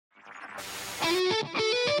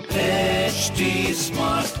HT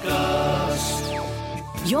Smartcast.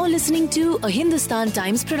 You're listening to a Hindustan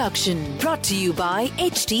Times production brought to you by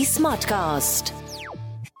HT Smartcast.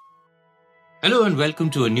 Hello and welcome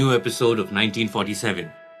to a new episode of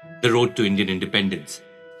 1947, The Road to Indian Independence,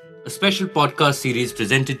 a special podcast series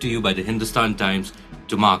presented to you by the Hindustan Times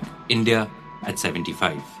to mark India at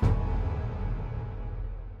 75.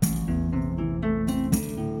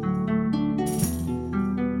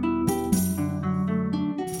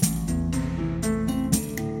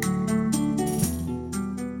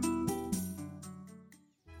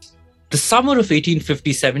 The summer of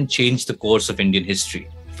 1857 changed the course of Indian history.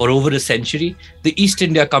 For over a century, the East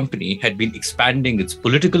India Company had been expanding its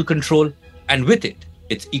political control and with it,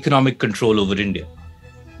 its economic control over India.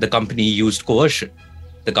 The company used coercion.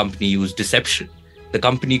 The company used deception. The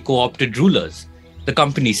company co-opted rulers. The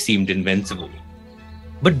company seemed invincible.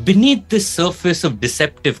 But beneath this surface of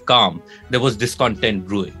deceptive calm, there was discontent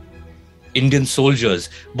brewing. Indian soldiers,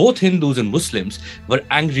 both Hindus and Muslims, were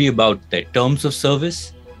angry about their terms of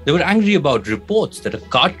service. They were angry about reports that a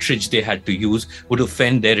cartridge they had to use would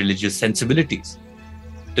offend their religious sensibilities.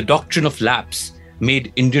 The doctrine of lapse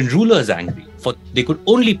made Indian rulers angry, for they could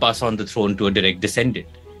only pass on the throne to a direct descendant.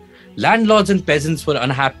 Landlords and peasants were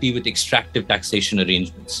unhappy with extractive taxation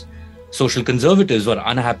arrangements. Social conservatives were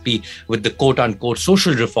unhappy with the quote-unquote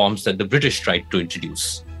social reforms that the British tried to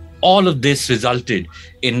introduce. All of this resulted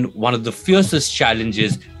in one of the fiercest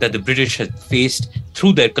challenges that the British had faced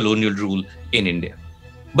through their colonial rule in India.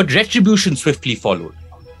 But retribution swiftly followed.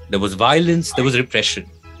 There was violence, there was repression.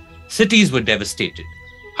 Cities were devastated.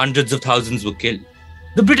 Hundreds of thousands were killed.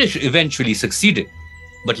 The British eventually succeeded.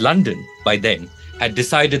 But London, by then, had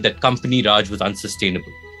decided that Company Raj was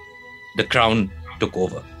unsustainable. The Crown took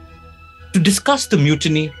over. To discuss the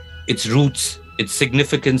mutiny, its roots, its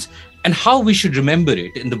significance, and how we should remember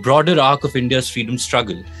it in the broader arc of India's freedom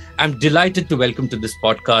struggle, I'm delighted to welcome to this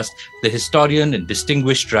podcast the historian and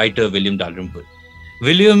distinguished writer William Dalrymple.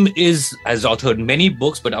 William has authored many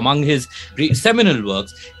books, but among his seminal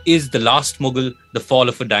works is The Last Mughal, The Fall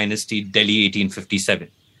of a Dynasty, Delhi 1857.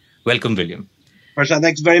 Welcome, William. Prashant,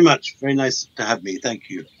 thanks very much. Very nice to have me. Thank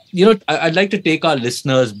you. I'd like to take our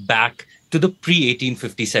listeners back to the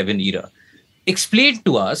pre-1857 era. Explain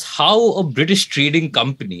to us how a British trading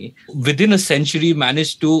company within a century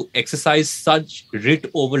managed to exercise such writ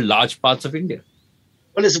over large parts of India.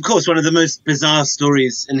 Well, it's, of course, one of the most bizarre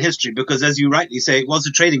stories in history because, as you rightly say, it was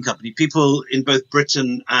a trading company. People in both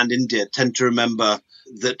Britain and India tend to remember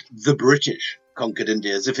that the British conquered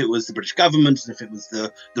India as if it was the British government, as if it was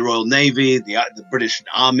the Royal Navy, the British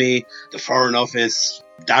Army, the Foreign Office,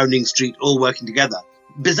 Downing Street, all working together.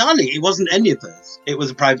 Bizarrely, it wasn't any of those. It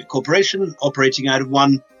was a private corporation operating out of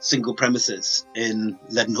one single premises in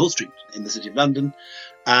Leadenhall Street in the City of London.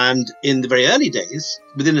 And in the very early days,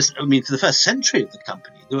 for the first century of the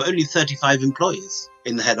company, there were only 35 employees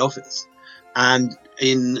in the head office. And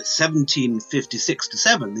in 1756 to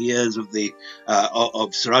 7, the years of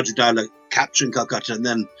of Siraj-ud-Dowlah capturing Calcutta and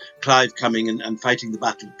then Clive coming and fighting the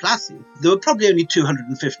Battle of Plassey, there were probably only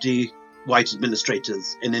 250 white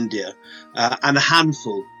administrators in India and a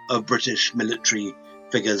handful of British military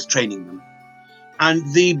figures training them.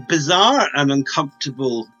 And the bizarre and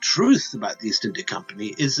uncomfortable truth about the East India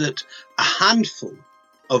Company is that a handful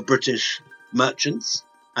of British merchants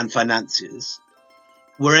and financiers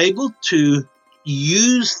were able to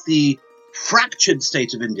use the fractured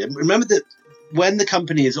state of India. Remember that when the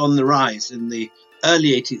company is on the rise in the early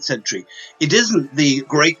 18th century, it isn't the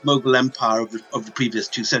great Mughal empire of the previous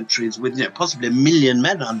 2 centuries with possibly 1 million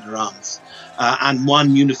men under arms and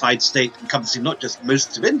one unified state encompassing not just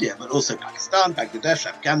most of India, but also Pakistan, Bangladesh,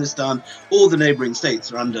 Afghanistan. All the neighbouring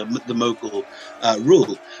states are under the Mughal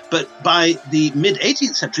rule. But by the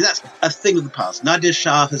mid-18th century, that's a thing of the past. Nadir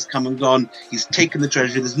Shah has come and gone. He's taken the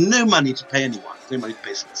treasury. There's no money to pay anyone. There's no money to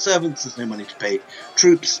pay servants. There's no money to pay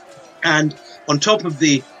troops. And on top of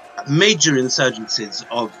the major insurgencies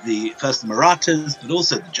of the Marathas, but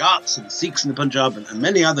also the Jats and the Sikhs in the Punjab and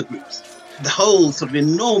many other groups, the whole sort of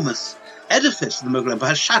enormous edifice of the Mughal Empire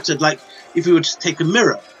has shattered like if we were to take a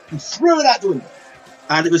mirror and throw it out the window.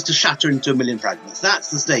 And it was to shatter into 1 million fragments.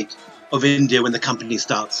 That's the state of India when the company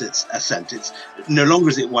starts its ascent. It's no longer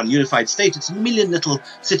is it one unified state, it's 1 million little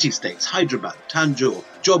city-states: Hyderabad, Tanjore,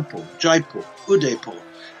 Jodhpur, Jaipur, Udaipur,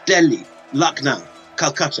 Delhi, Lucknow,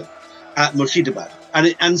 Calcutta, Murshidabad.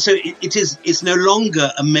 And so it's no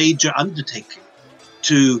longer a major undertaking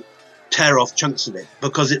to tear off chunks of it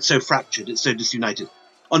because it's so fractured, it's so disunited.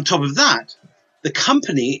 On top of that, the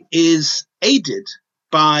company is aided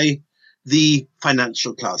by the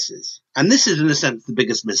financial classes. And this is, in a sense, the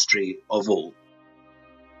biggest mystery of all.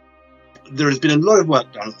 there has been a lot of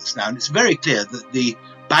work done on this now, and it's very clear that the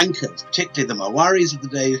bankers, particularly the Marwaris of the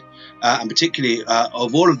day, and particularly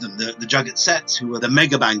of all of them, the Jagat Seths, who were the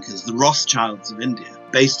mega bankers, the Rothschilds of India,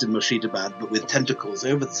 based in Murshidabad, but with tentacles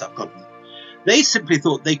over the subcontinent, they simply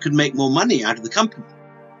thought they could make more money out of the company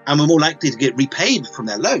and were more likely to get repaid from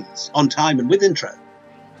their loans on time and with interest.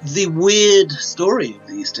 The weird story of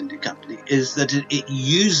the East India Company is that it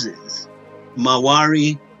uses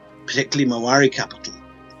Marwari, particularly Marwari capital,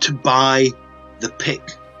 to buy the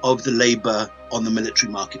pick of the labour on the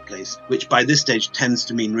military marketplace, which by this stage tends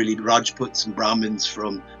to mean really Rajputs and Brahmins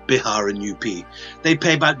from Bihar and UP. They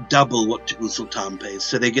pay about double what Tipu Sultan pays,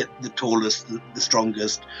 so they get the tallest, the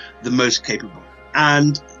strongest, the most capable.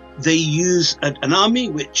 And they use an army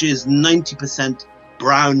which is 90%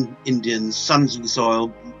 brown Indians, sons of the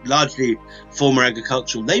soil, largely former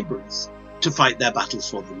agricultural labourers, to fight their battles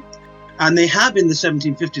for them. And they have in the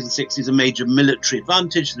 1750s and 60s a major military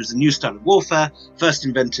advantage. There's a new style of warfare, first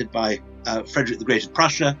invented by Frederick the Great of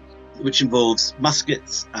Prussia, which involves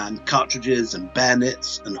muskets and cartridges and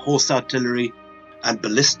bayonets and horse artillery and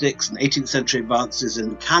ballistics and 18th century advances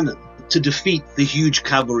in cannon to defeat the huge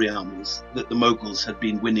cavalry armies that the Mughals had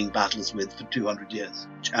been winning battles with for 200 years.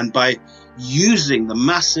 And by using the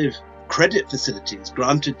massive credit facilities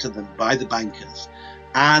granted to them by the bankers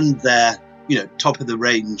and their,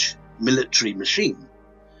 top-of-the-range military machine,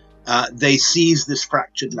 they seize this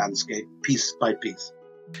fractured landscape piece by piece.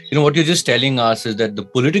 What you're just telling us is that the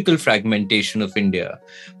political fragmentation of India,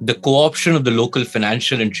 the co-option of the local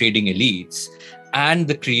financial and trading elites, and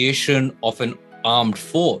the creation of an armed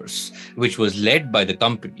force, which was led by the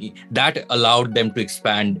company, that allowed them to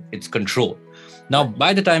expand its control. Now,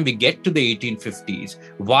 by the time we get to the 1850s,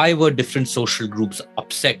 why were different social groups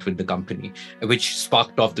upset with the company, which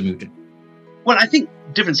sparked off the mutiny? Well, I think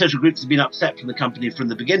different social groups have been upset from the company from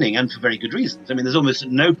the beginning, and for very good reasons. I mean, there's almost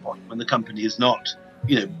no point when the company is not,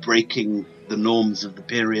 breaking the norms of the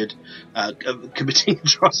period, committing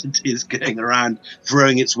atrocities, going around,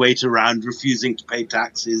 throwing its weight around, refusing to pay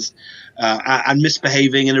taxes, and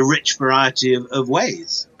misbehaving in a rich variety of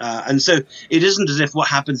ways. And so it isn't as if what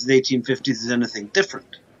happens in the 1850s is anything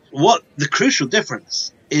different. What the crucial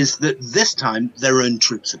difference is that this time their own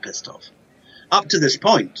troops are pissed off. Up to this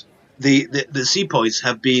point, the sepoys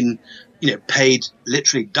have been, paid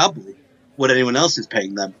literally double what anyone else is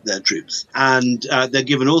paying their troops, and they're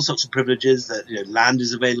given all sorts of privileges. That land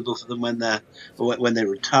is available for them when they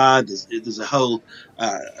retire. There's a whole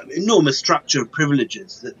enormous structure of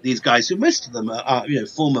privileges that these guys, who most of them are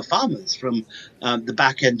former farmers from the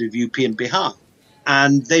back end of UP and Bihar,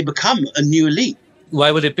 and they become a new elite.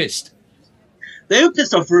 Why were they pissed? They were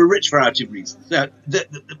pissed off for a rich variety of reasons.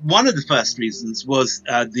 One of the first reasons was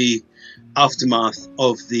the aftermath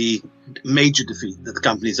of the major defeat that the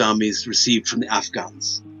company's armies received from the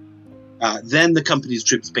Afghans. Then the company's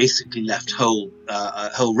troops basically left whole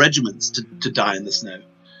regiments to die in the snow.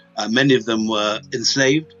 Many of them were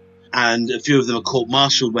enslaved, and a few of them are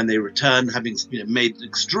court-martialed when they return, having made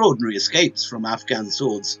extraordinary escapes from Afghan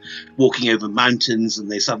swords, walking over mountains, and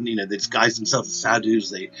they suddenly, they disguise themselves as sadhus,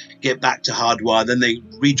 they get back to Hardwar, then they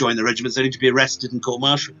rejoin the regiments only to be arrested and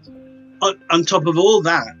court-martialed. On top of all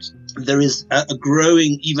that, there is a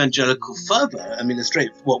growing evangelical fervor. I mean,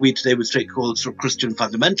 what we today would straight call sort of Christian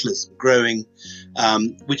fundamentalism growing,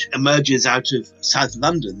 which emerges out of South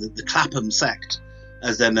London, the Clapham sect,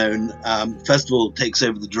 as they're known. First of all, takes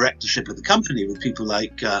over the directorship of the company with people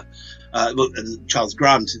like Charles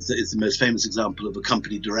Grant is the most famous example of a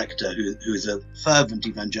company director who is a fervent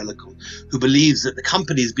evangelical who believes that the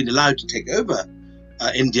company has been allowed to take over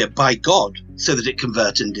India by God so that it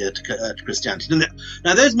convert India to Christianity.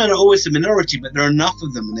 Now, those men are always a minority, but there are enough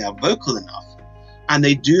of them and they are vocal enough. And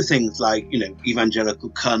they do things like, evangelical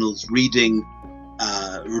colonels reading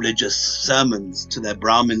religious sermons to their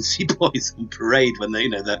Brahmin sepoys on parade when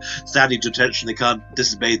they're standing to attention, they can't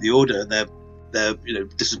disobey the order. They're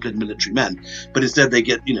disciplined military men, but instead they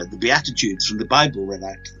get the Beatitudes from the Bible read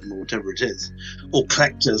out to them, or whatever it is, or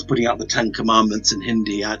collectors putting out the 10 Commandments in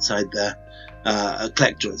Hindi outside their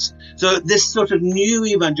collectors. So this sort of new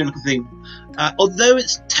evangelical thing, although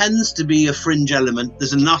it tends to be a fringe element,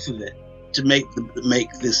 there's enough of it to make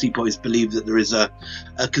the sepoys believe that there is a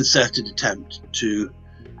concerted attempt to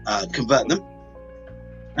convert them.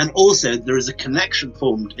 And also there is a connection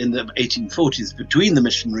formed in the 1840s between the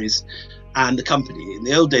missionaries and the company. In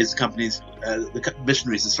the old days, the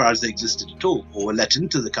missionaries, as far as they existed at all, or were let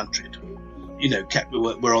into the country at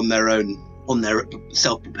all, were on their own,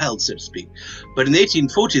 self-propelled, so to speak. But in the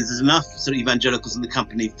 1840s, there's enough sort of evangelicals in the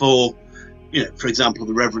company for example,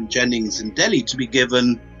 the Reverend Jennings in Delhi to be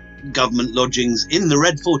given government lodgings in the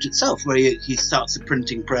Red Fort itself, where he starts a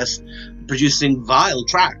printing press, producing vile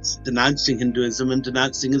tracts denouncing Hinduism and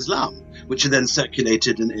denouncing Islam, which are then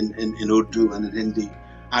circulated in Urdu and in Hindi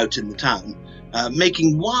out in the town,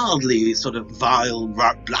 making wildly sort of vile,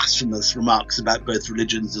 blasphemous remarks about both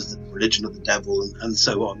religions as the religion of the devil and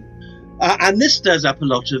so on. And this stirs up a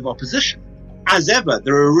lot of opposition. As ever,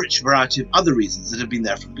 there are a rich variety of other reasons that have been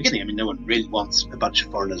there from the beginning. I mean, no one really wants a bunch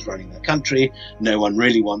of foreigners running their country. No one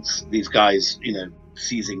really wants these guys,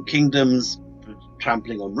 seizing kingdoms,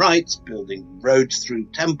 trampling on rights, building roads through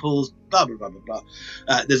temples, blah, blah, blah, blah,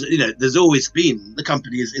 blah. There's always been, the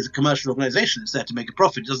company is a commercial organization. It's there to make a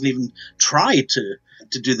profit. It doesn't even try to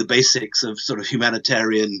do the basics of sort of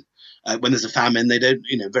humanitarian. When there's a famine, they don't,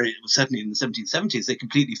 certainly in the 1770s, they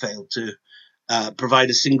completely failed to provide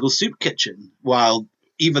a single soup kitchen, while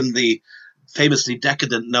even the famously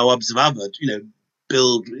decadent Nawabs of Awadh,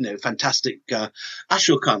 build, fantastic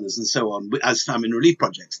ashurkhanas and so on as famine relief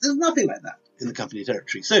projects. There's nothing like that in the company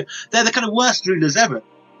territory. So they're the kind of worst rulers ever.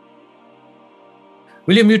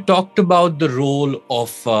 William, you talked about the role of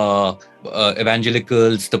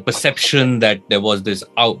evangelicals, the perception that there was this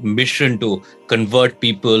mission to convert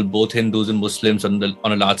people, both Hindus and Muslims, on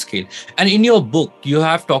a large scale. And in your book, you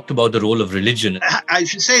have talked about the role of religion. I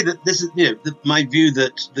should say that this is, my view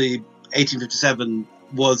that the 1857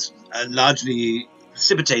 was largely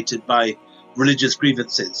precipitated by religious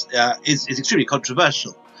grievances is extremely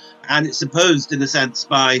controversial. And it's opposed, in a sense,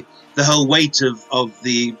 by the whole weight of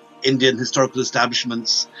the Indian historical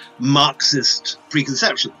establishment's Marxist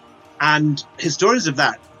preconception. And historians of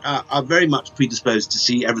that are very much predisposed to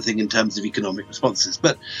see everything in terms of economic responses.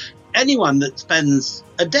 But anyone that spends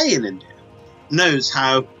a day in India knows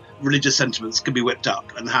how religious sentiments can be whipped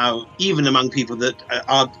up, and how even among people that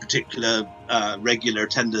aren't particular regular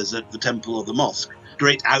attenders at the temple or the mosque,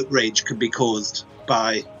 great outrage can be caused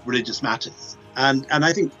by religious matters. And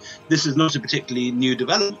I think this is not a particularly new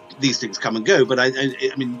development. These things come and go, but I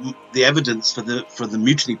mean, the evidence for the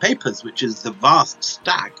Mutiny papers, which is the vast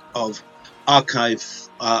stack of archive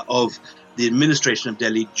of the administration of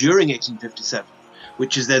Delhi during 1857,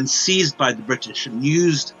 which is then seized by the British and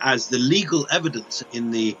used as the legal evidence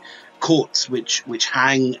in the courts which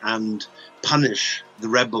hang and punish the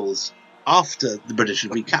rebels after the British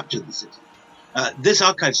have recaptured the city. This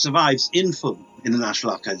archive survives in full in the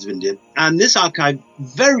National Archives of India. And this archive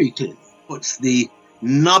very clearly puts the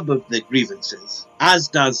nub of the grievances, as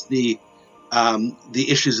does the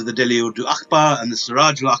issues of the Delhi Urdu Akhbar and the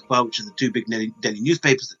Siraj al-Akhbar, which are the two big Delhi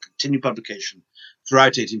newspapers that continue publication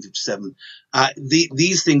throughout 1857.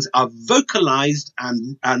 These things are vocalized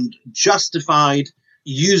and justified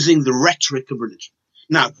using the rhetoric of religion.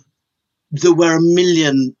 Now, there were a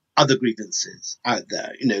million other grievances out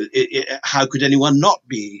there. How could anyone not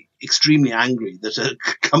be extremely angry that a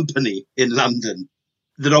company in London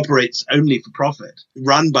that operates only for profit,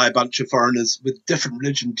 run by a bunch of foreigners with different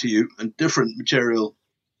religion to you and different material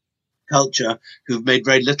culture, who've made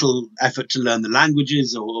very little effort to learn the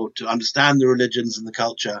languages or to understand the religions and the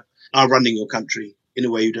culture, are running your country in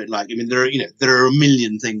a way you don't like? I mean, there are a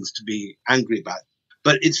million things to be angry about,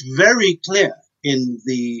 but it's very clear in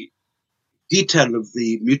the detail of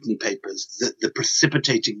the Mutiny papers that the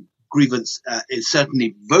precipitating grievance is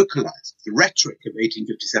certainly vocalized. The rhetoric of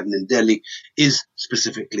 1857 in Delhi is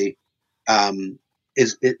specifically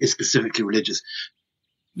religious.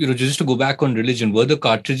 Just to go back on religion, were the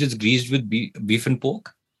cartridges greased with beef and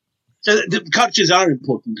pork? So the cartridges are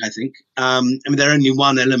important, I think. They're only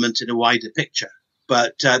one element in a wider picture,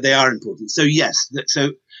 but they are important. So yes,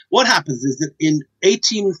 so what happens is that in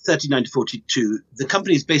 1839 to 42, the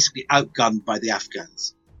company is basically outgunned by the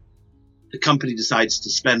Afghans. The company decides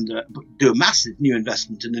to do a massive new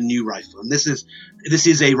investment in a new rifle. And this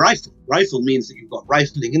is a rifle. Rifle means that you've got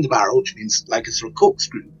rifling in the barrel, which means like a sort of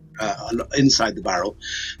corkscrew inside the barrel.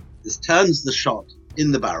 This turns the shot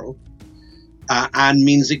in the barrel and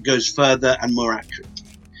means it goes further and more accurate.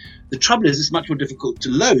 The trouble is it's much more difficult to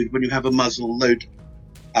load when you have a muzzle loader.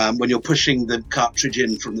 When you're pushing the cartridge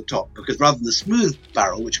in from the top, because rather than the smooth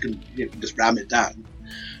barrel, which can just ram it down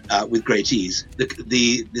with great ease,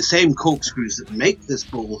 the same corkscrews that make this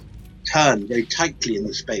ball turn very tightly in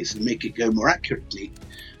the space and make it go more accurately,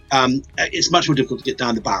 it's much more difficult to get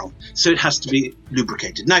down the barrel. So it has to be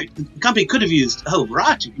lubricated. Now, the company could have used a whole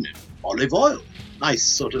variety, olive oil, nice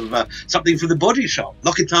sort of something from the body shop,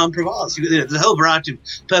 L'Occitane Provence. There's a whole variety of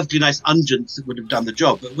perfectly nice unguents that would have done the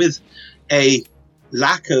job, but with a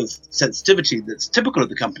lack of sensitivity that's typical of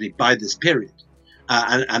the company by this period,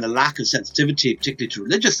 and a lack of sensitivity, particularly to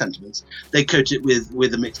religious sentiments, they coat it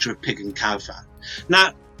with a mixture of pig and cow fat.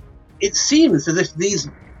 Now, it seems as if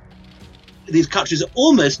these cartridges are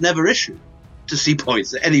almost never issued to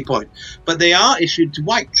sepoys at any point, but they are issued to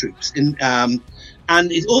white troops.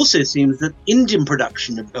 And it also seems that Indian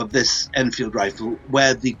production of this Enfield rifle,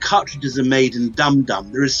 where the cartridges are made in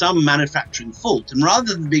dum-dum, there is some manufacturing fault. And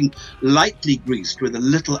rather than being lightly greased with a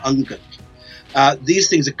little unguent, these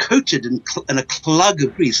things are coated in a clug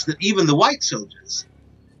of grease that even the white soldiers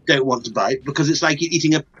don't want to bite, because it's like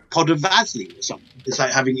eating a pod of Vaseline or something. It's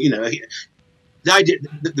like having, the idea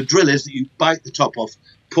that the drill is that you bite the top off,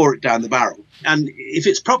 pour it down the barrel. And if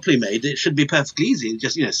it's properly made, it should be perfectly easy.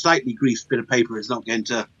 Just, slightly greased bit of paper is not going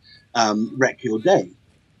to wreck your day.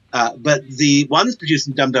 But the ones produced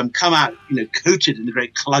in Dum Dum come out, coated in a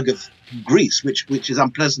great clug of grease, which is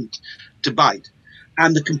unpleasant to bite.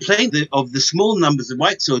 And the complaint of the small numbers of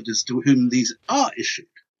white soldiers to whom these are issued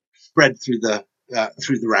spread through the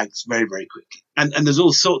ranks very, very quickly. And there's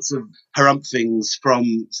all sorts of harumphings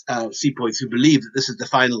from sepoys who believe that this is the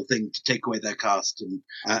final thing to take away their caste.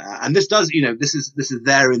 And this does, this is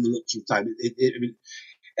there in the literature of time.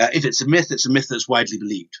 If it's a myth that's widely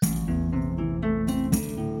believed.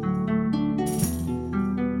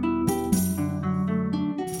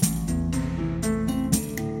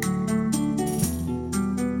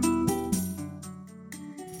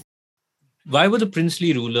 Why were the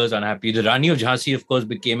princely rulers unhappy? The Rani of Jhansi, of course,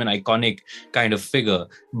 became an iconic kind of figure,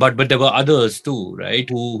 but there were others too, right,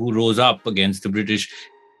 who rose up against the British.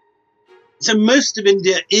 So most of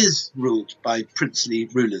India is ruled by princely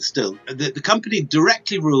rulers still. The company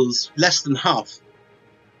directly rules less than half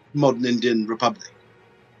modern Indian republic.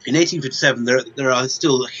 In 1857, there are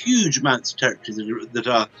still huge amounts of territory that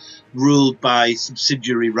are ruled by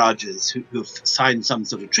subsidiary rajas who have signed some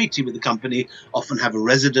sort of treaty with the company, often have a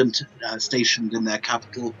resident stationed in their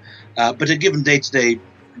capital, but are given day-to-day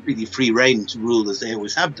completely free rein to rule as they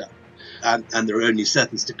always have done. And there are only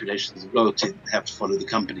certain stipulations of loyalty that they have to follow the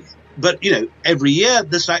company. But, every year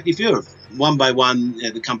there's slightly fewer of them. One by one,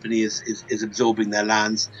 the company is absorbing their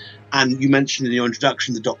lands. And you mentioned in your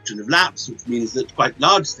introduction the doctrine of lapse, which means that quite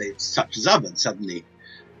large states, such as Awadh, suddenly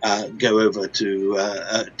go over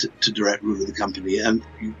to direct rule of the company. And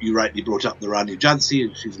you rightly brought up the Rani of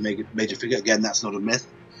Jhansi. She's a major figure. Again, that's not a myth.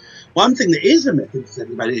 One thing that is a myth,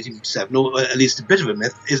 incidentally, about 1857, or at least a bit of a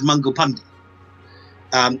myth, is Mangal Pandey.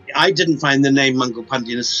 I didn't find the name Mangal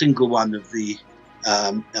Pandey in a single one of the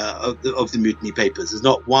Mutiny papers. There's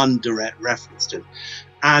not one direct reference to him.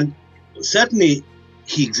 And certainly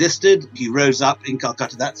he existed, he rose up in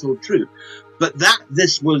Calcutta, that's all true. But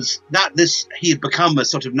he had become a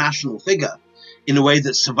sort of national figure in a way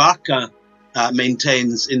that Savarkar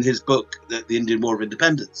maintains in his book, The Indian War of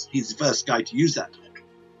Independence. He's the first guy to use that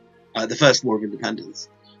title. The First War of Independence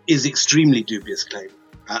is extremely dubious claim.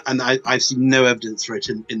 And I've seen no evidence for it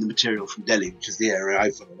in the material from Delhi, which is the area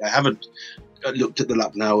I followed. I haven't looked at the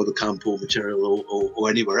Lucknow or the Kanpur material or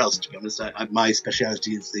anywhere else, to be honest. My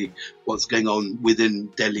speciality is what's going on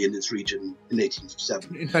within Delhi and its region in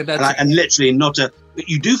 1857. In fact, and literally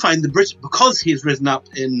you do find the British, because he has risen up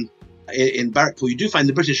in Barrackpore, you do find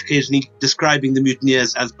the British occasionally describing the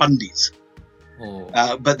mutineers as Bundys.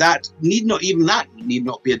 Oh. But that need not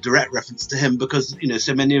be a direct reference to him, because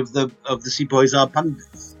so many of the sepoys are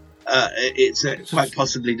Pandits. It's quite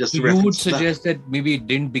possibly just a reference. You would suggest that maybe it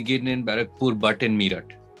didn't begin in Barrackpore but in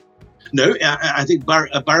Meerut? No, I think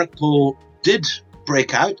Barrackpore did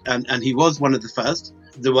break out, and he was one of the first.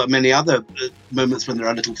 There were many other moments when there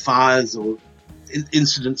are little fires or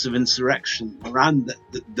incidents of insurrection around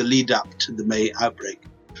the lead up to the May outbreak.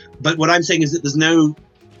 But what I'm saying is that there's no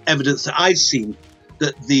evidence that I've seen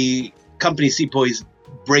that the company sepoys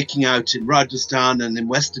breaking out in Rajasthan and in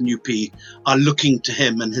Western UP are looking to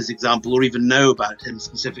him and his example, or even know about him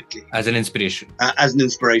specifically. As an inspiration.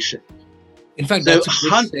 In fact, that's a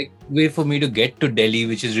good segue for me to get to Delhi,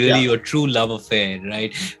 which is really your true love affair,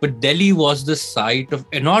 right? But Delhi was the site of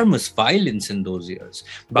enormous violence in those years.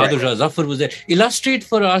 Bahadur Shah Zafar was there. Illustrate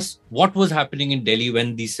for us what was happening in Delhi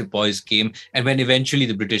when these sepoys came and when eventually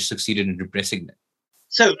the British succeeded in repressing them.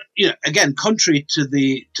 So, again, contrary to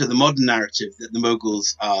the modern narrative that the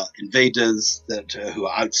Mughals are invaders, that who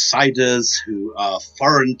are outsiders, who are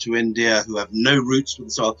foreign to India, who have no roots to the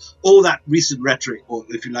soil, all that recent rhetoric, or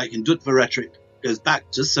if you like, Hindutva rhetoric, goes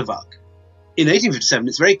back to Savarkar. In 1857,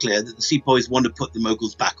 it's very clear that the sepoys want to put the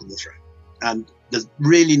Mughals back on the throne. And there's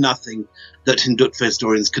really nothing that Hindutva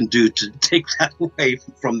historians can do to take that away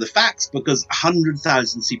from the facts, because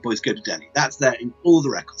 100,000 sepoys go to Delhi. That's there in all the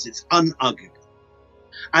records. It's unarguable.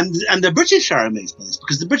 And the British are amazed by this,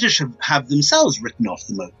 because the British have themselves written off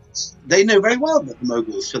the Mughals. They know very well that the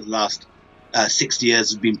Mughals for the last 60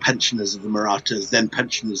 years have been pensioners of the Marathas, then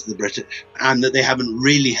pensioners of the British, and that they haven't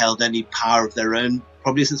really held any power of their own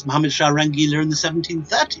probably since Muhammad Shah Rangila in the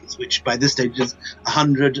 1730s, which by this stage is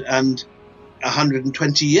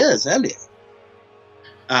 120 years earlier.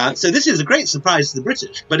 So this is a great surprise to the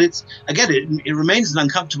British, but it remains an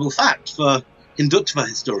uncomfortable fact for Hindutva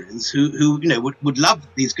historians who would love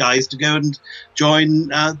these guys to go and join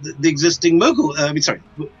the existing Mughal.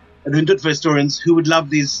 The Hindutva historians who would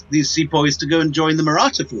love these sepoys to go and join the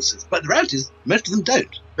Maratha forces. But the reality is, most of them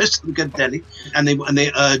don't. Most of them go to Delhi, and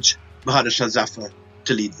they urge Bahadur Shah Zafar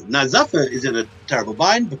to lead them. Now, Zafar is in a terrible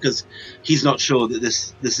bind because he's not sure that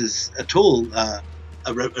this is at all a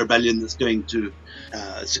rebellion that's going to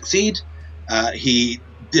succeed. He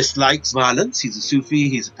dislikes violence. He's a Sufi.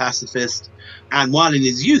 He's a pacifist. And while in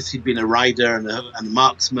his youth he'd been a rider and a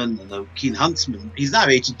marksman and a keen huntsman, he's now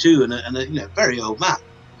 82 and a very old man.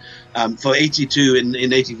 For 82 in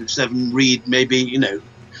 1857, read maybe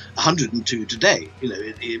 102 today.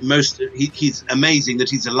 He's amazing that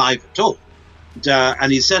he's alive at all,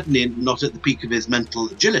 and he's certainly not at the peak of his mental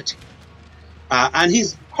agility. And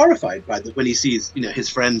he's horrified by that when he sees his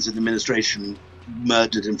friends in the administration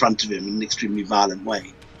murdered in front of him in an extremely violent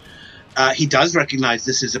way. He does recognize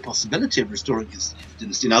this is a possibility of restoring his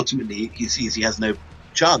dynasty, and ultimately he sees he has no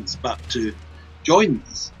chance but to join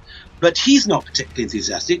this. But he's not particularly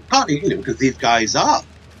enthusiastic, partly because these guys are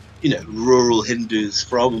rural Hindus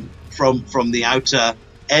from the outer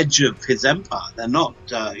edge of his empire. They're not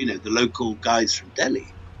the local guys from Delhi.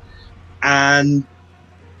 And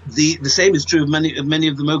the same is true of many of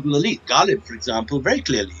the Mughal elite. Ghalib, for example, very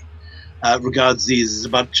clearly regards these as a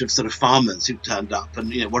bunch of sort of farmers who turned up,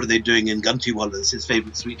 and what are they doing in Gantiwala's, his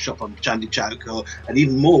favorite sweet shop on Chandi Chowk, and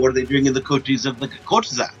even more, what are they doing in the kotis of the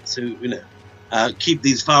courtesans who keep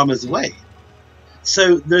these farmers away?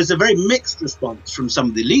 So there's a very mixed response from some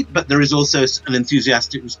of the elite, but there is also an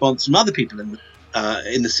enthusiastic response from other people in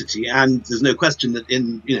the city. And there's no question that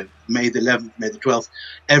in May the 11th, May the 12th,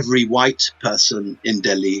 every white person in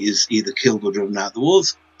Delhi is either killed or driven out the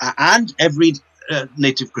walls, and every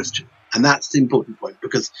native Christian. And that's the important point,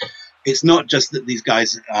 because it's not just that these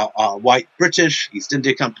guys are white British, East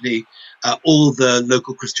India Company, all the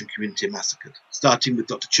local Christian community are massacred, starting with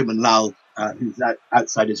Dr. Chiman Lal, who's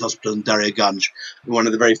outside his hospital in Darya Ganj. One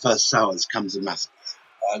of the very first Sowars comes and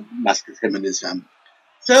massacres him and his family.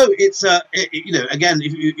 So it's again,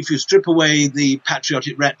 if you strip away the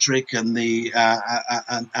patriotic rhetoric and the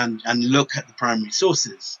and look at the primary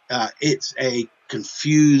sources, it's a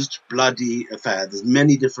confused, bloody affair. There's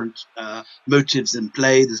many different motives in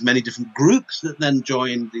play. There's many different groups that then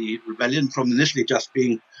join the rebellion, from initially just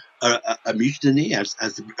being a mutiny, as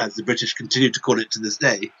the British continue to call it to this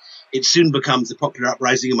day. It soon becomes a popular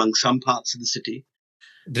uprising among some parts of the city.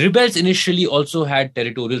 The rebels initially also had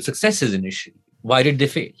territorial successes initially. Why did they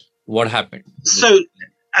fail? What happened? So,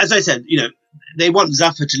 as I said, they want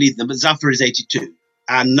Zafar to lead them, but Zafar is 82.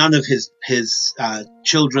 And none of his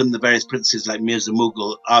children, the various princes like Mirza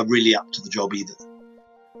Mughal, are really up to the job either.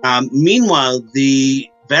 Meanwhile, the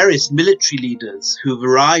various military leaders who've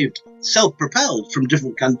arrived self-propelled from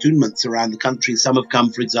different cantonments around the country. Some have come,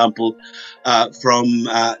 for example, from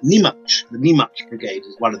Neemuch. The Neemuch Brigade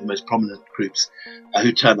is one of the most prominent groups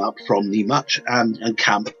who turn up from Neemuch and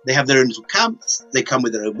camp. They have their own little camps. They come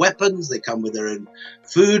with their own weapons. They come with their own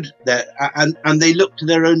food. And they look to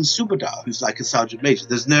their own Subadar, who's like a sergeant major.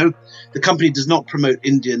 The company does not promote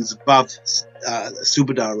Indians above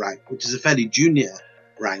Subadar rank, which is a fairly junior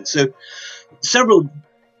rank. So several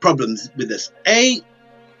problems with this.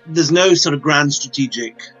 There's no sort of grand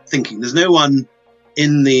strategic thinking. There's no one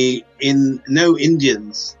no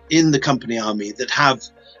Indians in the company army that have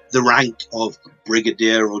the rank of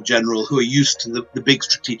brigadier or general who are used to the big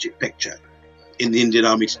strategic picture. In the Indian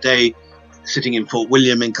army today, sitting in Fort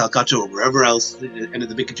William in Calcutta or wherever else, and at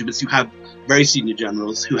the big cantonments, you have very senior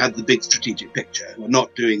generals who have the big strategic picture, who are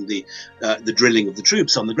not doing the drilling of the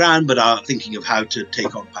troops on the ground, but are thinking of how to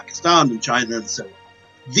take on Pakistan and China and so on.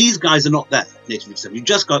 These guys are not there in 1857. You've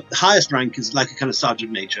just got the highest rank is like a kind of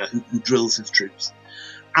sergeant major who drills his troops.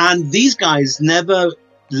 And these guys never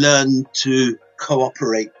learn to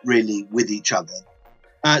cooperate really with each other.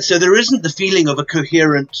 So there isn't the feeling of a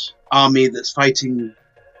coherent army that's fighting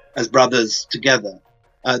as brothers together.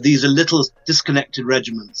 These are little disconnected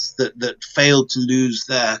regiments that fail to lose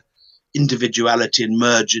their individuality and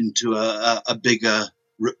merge into a bigger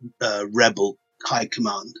rebel high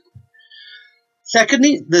command.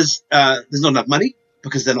 Secondly, there's not enough money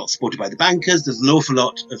because they're not supported by the bankers. There's an awful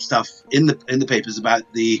lot of stuff in the papers about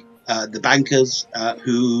the bankers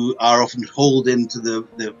who are often hauled into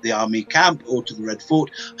the army camp or to the Red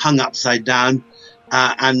Fort, hung upside down,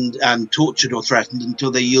 and tortured or threatened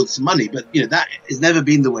until they yield some money. But that has never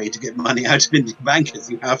been the way to get money out of Indian bankers.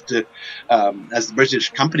 You have to, as the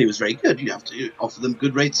British company was very good, you have to offer them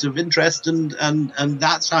good rates of interest, and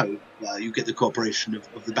that's how you get the cooperation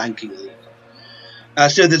of the banking elite.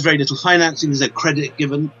 So there's very little financing. There's no credit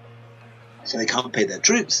given, so they can't pay their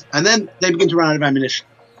troops, and then they begin to run out of ammunition.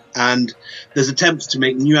 And there's attempts to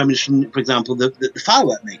make new ammunition. For example, the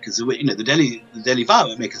firework makers, the Delhi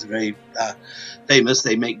firework makers are very famous.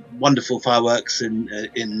 They make wonderful fireworks in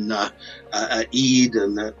Eid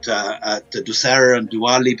and at Dussehra and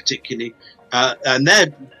Diwali particularly, and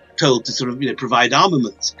they're told to sort of provide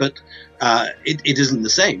armaments, but it isn't the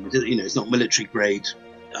same. It's not military grade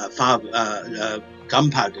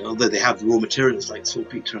gunpowder, although they have raw materials like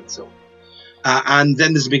saltpeter and so on. And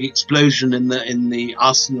then there's a big explosion in the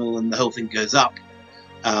arsenal, and the whole thing goes up.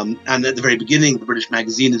 And at the very beginning, the British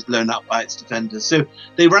magazine is blown up by its defenders. So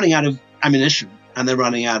they're running out of ammunition, and they're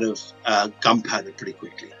running out of gunpowder pretty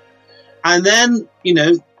quickly. And then,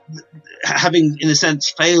 having in a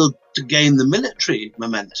sense failed to gain the military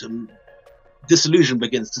momentum, disillusion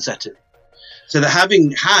begins to set in. So that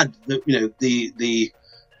having had the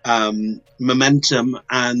momentum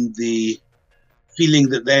and the feeling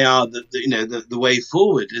that they are the way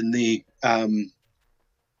forward in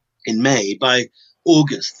May, by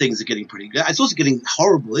August things are getting pretty good. It's also getting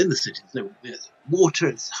horrible in the cities. There's water,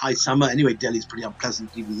 it's high summer. Anyway, Delhi's pretty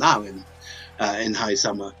unpleasant even now in high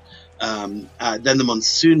summer. Then the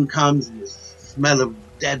monsoon comes, and the smell of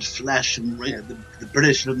dead flesh, and the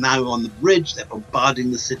British are now on the bridge. They're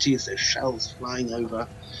bombarding the cities. There's shells flying over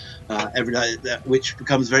every night, which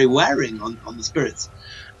becomes very wearing on the spirits.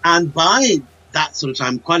 And by that sort of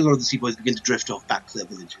time, quite a lot of the sepoys begin to drift off back to their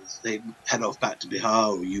villages. They head off back to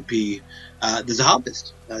Bihar or UP. There's a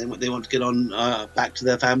harvest. They want to get on back to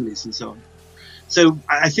their families and so on. So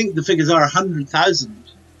I think the figures are 100,000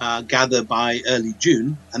 gather by early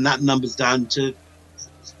June, and that number's down to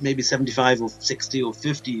maybe 75 or 60 or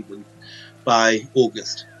 50 even by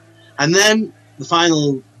August. And then the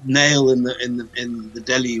final nail in the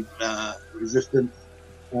Delhi resistance.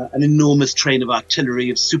 An enormous train of artillery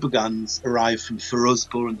of super guns arrive from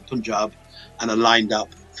Firozpur in the Punjab and are lined up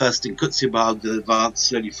first in Kutsiabag, then advance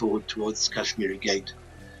slowly forward towards Kashmiri Gate,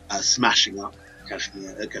 smashing up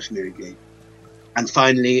Kashmiri Gate. And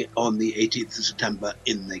finally, on the 18th of September,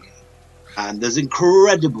 in they go. And there's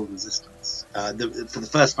incredible resistance. For the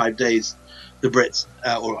first 5 days, the Brits,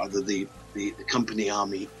 or rather the company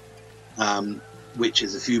army, which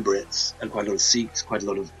is a few Brits and quite a lot of Sikhs, quite a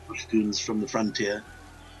lot of Pashtuns from the frontier,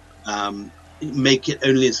 make it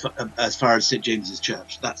only as far as St. James's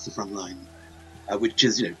Church. That's the front line, which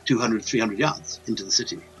is 200, 300 yards into the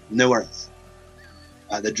city. Nowhere else.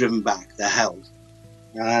 They're driven back. They're held.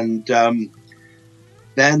 And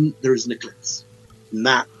then there is an eclipse. And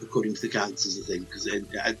that, according to the accounts, is the thing. Because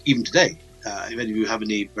even today, if any of you have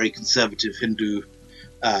any very conservative Hindu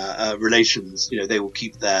relations, they will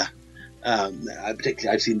keep their... particularly,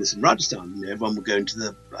 I've seen this in Rajasthan. Everyone will go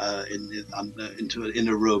into into an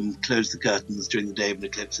inner room, close the curtains during the day of an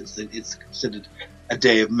eclipse. It's considered a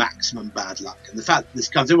day of maximum bad luck. And the fact that this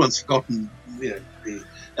comes, everyone's forgotten, the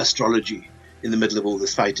astrology in the middle of all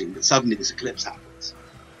this fighting. But suddenly this eclipse happens,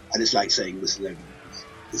 and it's like saying, "This is over.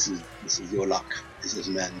 This is your luck. This is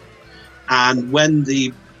an end." And when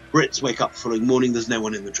the Brits wake up the following morning, there's no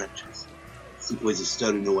one in the trenches. Sepoys are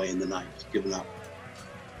stolen away in the night, given up.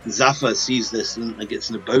 Zafar sees this and gets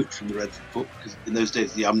in a boat from the Redford Foot, because in those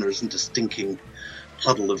days the Yamuna isn't a stinking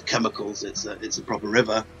puddle of chemicals, it's a proper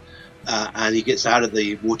river, and he gets out of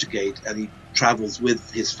the watergate and he travels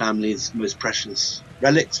with his family's most precious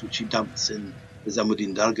relics, which he dumps in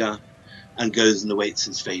Nizamuddin Dargah, and goes and awaits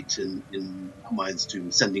his fate in Humayun's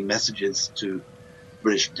tomb, sending messages to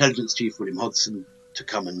British intelligence chief William Hodgson to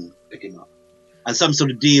come and pick him up. And some sort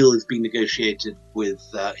of deal is being negotiated with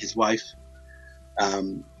his wife,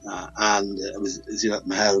 and it was Zinat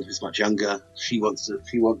Mahal, who's much younger. She wants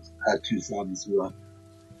her two sons, who are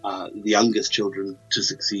the youngest children, to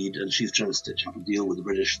succeed, and she's trying to stitch up a deal with the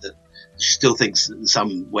British that she still thinks in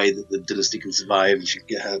some way that the dynasty can survive and she can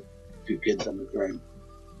get her two kids on the throne.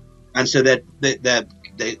 And so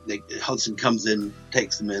Hodgson comes in,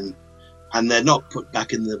 takes them in, and they're not put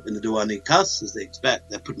back in the Diwani Khas as they expect.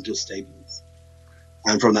 They're put into stables,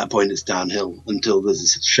 and from that point it's downhill until there's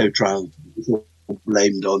a show trial. It's all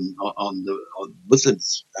blamed on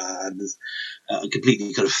Muslims, and there's a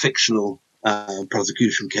completely kind of fictional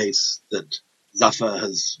prosecution case that Zafar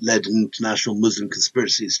has led an international Muslim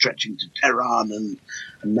conspiracy stretching to Tehran and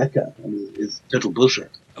Mecca. I mean, it's total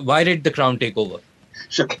bullshit. Why did the crown take over?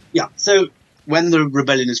 Sure. Yeah. So when the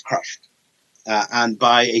rebellion is crushed, And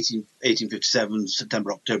by 1857,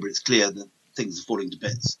 September, October, it's clear that things are falling to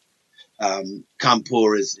bits.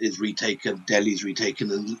 Kanpur is retaken, Delhi's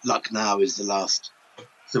retaken, and Lucknow is the last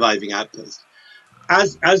surviving outpost.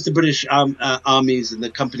 As the British armies and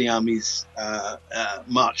the company armies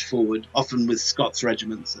march forward, often with Scots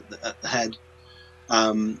regiments at the head,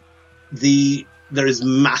 there is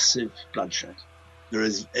massive bloodshed. There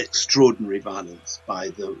is extraordinary violence by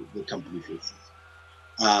the company forces.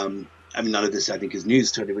 None of this, I think, is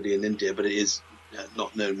news to anybody in India, but it is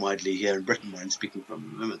not known widely here in Britain, where I'm speaking from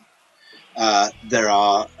at the moment. There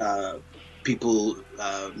are people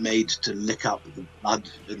made to lick up the blood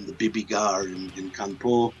in the Bibigar in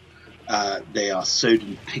Kanpur. They are sewed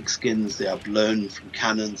in pigskins. They are blown from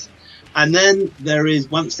cannons. And then there is,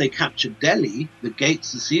 once they capture Delhi, the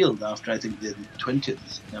gates are sealed after, I think, the 20th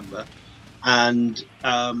of September. And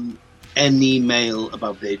any male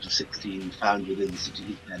above the age of 16 found within the city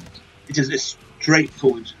is dead. It is a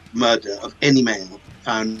straightforward murder of any male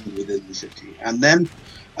found within the city. And then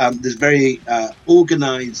there's very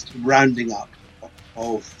organized rounding up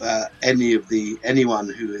of anyone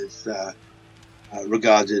who is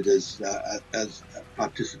regarded as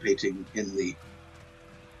participating in the.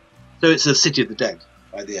 So it's a city of the dead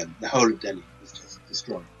by the end. The whole of Delhi is just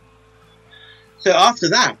destroyed. So after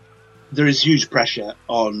that, there is huge pressure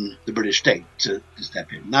on the British state to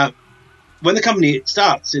step in. Now, when the company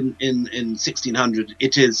starts in 1600,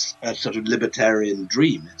 it is a sort of libertarian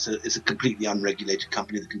dream. It's a completely unregulated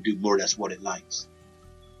company that can do more or less what it likes.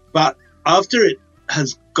 But after it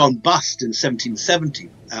has gone bust in 1770,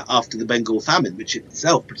 after the Bengal famine, which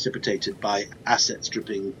itself precipitated by asset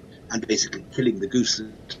stripping and basically killing the goose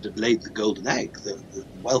that had laid the golden egg, the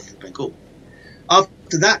wealth of Bengal.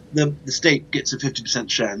 After that, the state gets a 50%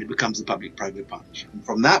 share and it becomes a public-private partnership. And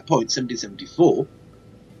from that point, 1774,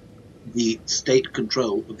 the state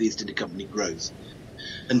control of the East India Company grows.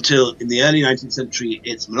 Until in the early 19th century,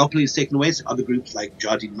 its monopoly is taken away. So other groups like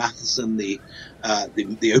Jardine Matheson, the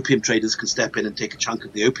opium traders, can step in and take a chunk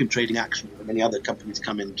of the opium trading action that many other companies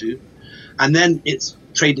come into. And then its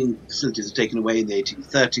trading facilities are taken away in the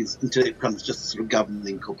 1830s until it becomes just a sort of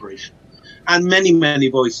governing corporation. And many, many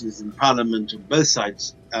voices in Parliament, on both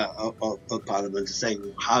sides of Parliament, are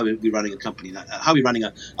saying, how are we running a company? How are we running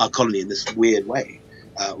our colony in this weird way?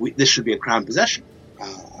 This should be a crown possession.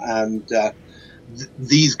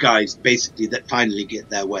 These guys basically that finally get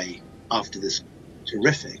their way after this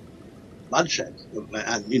terrific bloodshed.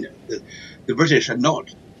 And, the British are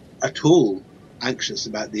not at all anxious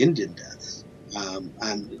about the Indian deaths.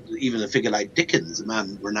 And even a figure like Dickens, a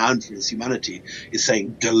man renowned for his humanity, is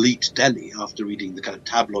saying delete Delhi after reading the kind of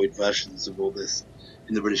tabloid versions of all this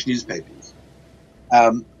in the British newspapers.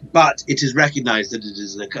 But it is recognized that it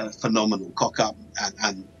is a kind of phenomenal cock-up,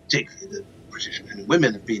 and particularly the British men and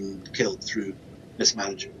women have been killed through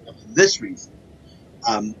mismanagement. And for this reason,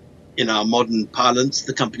 in our modern parlance,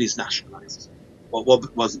 the company is nationalized.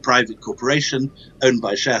 What was a private corporation owned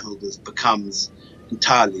by shareholders becomes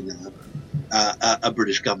entirely now a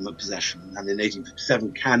British government possession. And in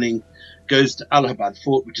 1857, Canning goes to Allahabad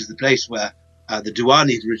Fort, which is the place where the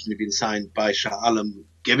Diwani had originally been signed by Shah Alam,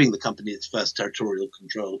 giving the company its first territorial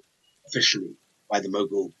control officially by the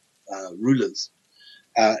Mughal rulers.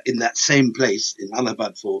 In that same place, in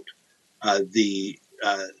Allahabad Fort, the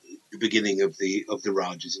beginning of the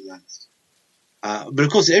Raj is announced. But of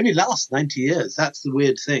course, it only lasts 90 years. That's the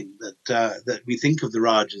weird thing, that we think of the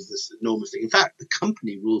Raj as this enormous thing. In fact, the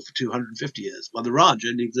company ruled for 250 years, while the Raj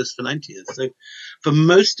only exists for 90 years. So for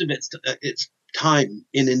most of its time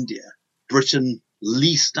in India, Britain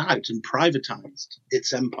leased out and privatized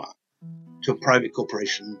its empire to a private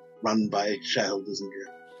corporation run by shareholders and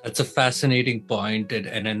directors. That's a fascinating point.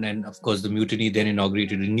 And of course, the mutiny then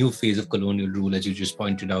inaugurated a new phase of colonial rule, as you just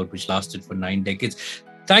pointed out, which lasted for 9 decades.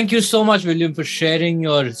 Thank you so much, William, for sharing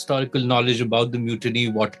your historical knowledge about the mutiny,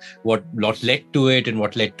 what led to it and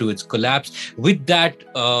what led to its collapse. With that,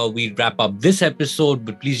 we wrap up this episode,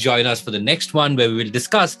 but please join us for the next one, where we will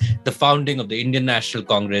discuss the founding of the Indian National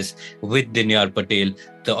Congress with Dinyar Patel,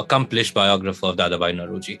 the accomplished biographer of Dadabhai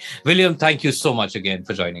Naoroji. William, thank you so much again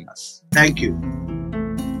for joining us. Thank you.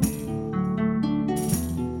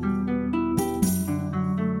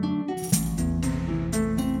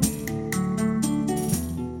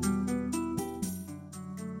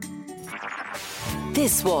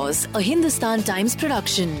 This was a Hindustan Times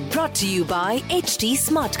production brought to you by HT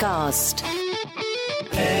Smartcast.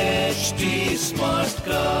 HT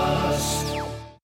Smartcast.